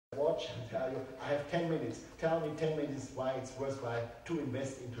watch and tell you, I have 10 minutes. Tell me 10 minutes why it's worthwhile to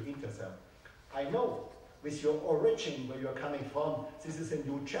invest into Intercell. I know with your origin, where you're coming from, this is a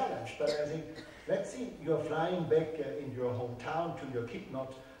new challenge, but I think, let's see, you're flying back in your hometown to your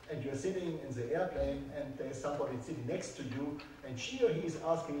keynote, and you're sitting in the airplane, and there's somebody sitting next to you, and she or he is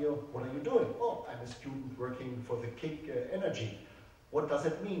asking you, what are you doing? Oh, I'm a student working for the KIC Energy. What does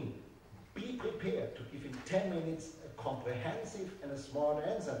it mean? Be prepared to give in 10 minutes a comprehensive and a smart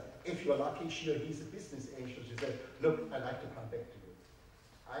answer. If you're lucky, she or he is a business angel. She said, look, I'd like to come back to you.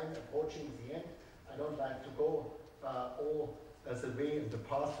 I'm approaching the end. I don't like to go all as a way in the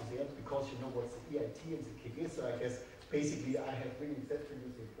past to the end, because you know what the EIT and the KIC is. So I guess basically I have really said to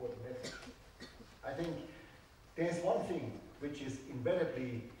you the important message. I think there's one thing which is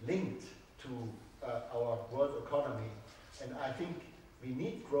invariably linked to our world economy, and I think we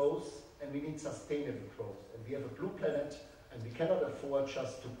need growth, and we need sustainable growth. And we have a blue planet, and we cannot afford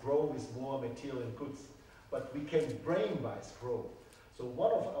just to grow with more material goods, but we can brain-wise grow. So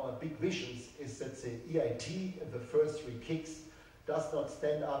one of our big visions is that the EIT and the first 3 KICs does not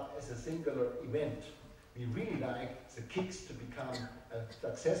stand up as a singular event. We really like the KICs to become a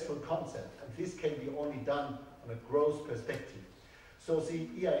successful concept, and this can be only done on a growth perspective. So the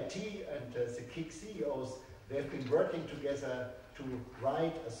EIT and the KIC CEOs, they've been working together to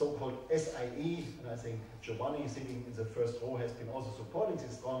write a so-called SIE, and I think Giovanni sitting in the first row has been also supporting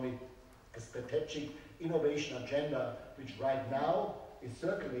this strongly, a strategic innovation agenda, which right now is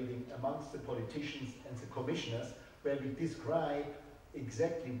circulating amongst the politicians and the commissioners, where we describe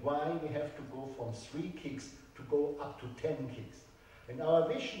exactly why we have to go from 3 KICs to go up to 10 KICs. And our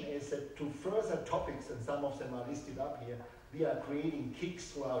vision is that to further topics, and some of them are listed up here, we are creating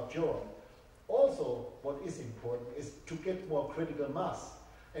KICs throughout Europe. Also, what is important is to get more critical mass.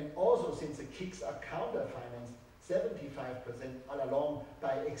 And also, since the KICs are counter-financed, 75% all along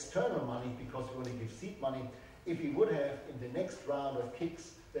by external money, because we only give seed money, if we would have in the next round of KICs,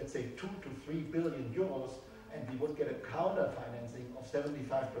 let's say 2 to 3 billion euros, and we would get a counter-financing of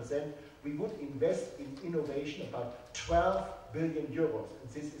 75%, we would invest in innovation about 12 billion euros. And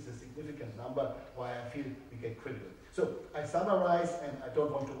this is a significant number, why I feel we get critical. So I summarize, and I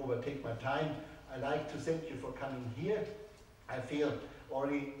don't want to overtake my time. I'd like to thank you for coming here. I feel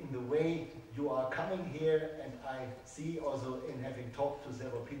already in the way you are coming here, and I see also in having talked to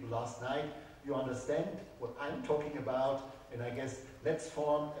several people last night, you understand what I'm talking about, and I guess let's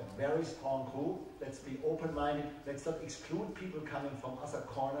form a very strong group. Let's be open-minded. Let's not exclude people coming from other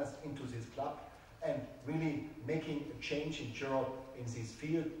corners into this club, and really making a change in Europe in this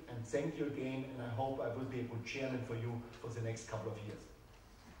field. And thank you again, and I hope I will be a good chairman for you for the next couple of years.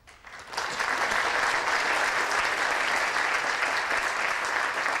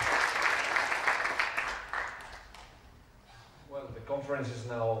 The conference is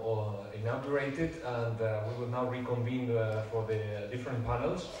now inaugurated, and we will now reconvene for the different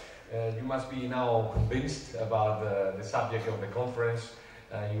panels. You must be now convinced about the subject of the conference.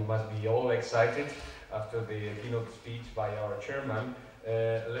 You must be all excited after the keynote speech by our chairman.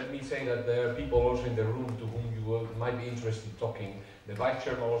 Let me say that there are people also in the room to whom you might be interested in talking. The vice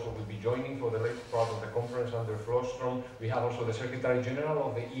chairman also will be joining for the later part of the conference under Flostrom. We have also the Secretary General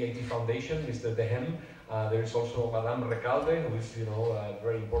of the EIT Foundation, Mr. Dehem. There is also Madame Recalde, who is, a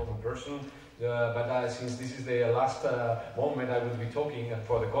very important person. But since this is the last moment I will be talking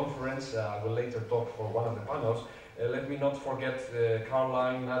for the conference, I will later talk for one of the panels. Let me not forget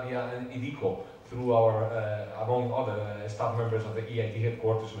Caroline, Nadia, and Idiko, through our, among other staff members of the EIT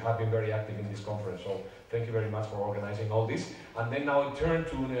headquarters, who have been very active in this conference. So thank you very much for organizing all this. And then now I turn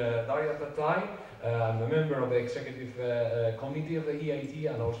to Daria Tatai. I'm a member of the executive committee of the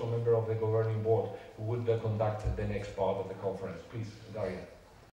EIT, and also a member of the governing board, who would conduct the next part of the conference. Please, Daria.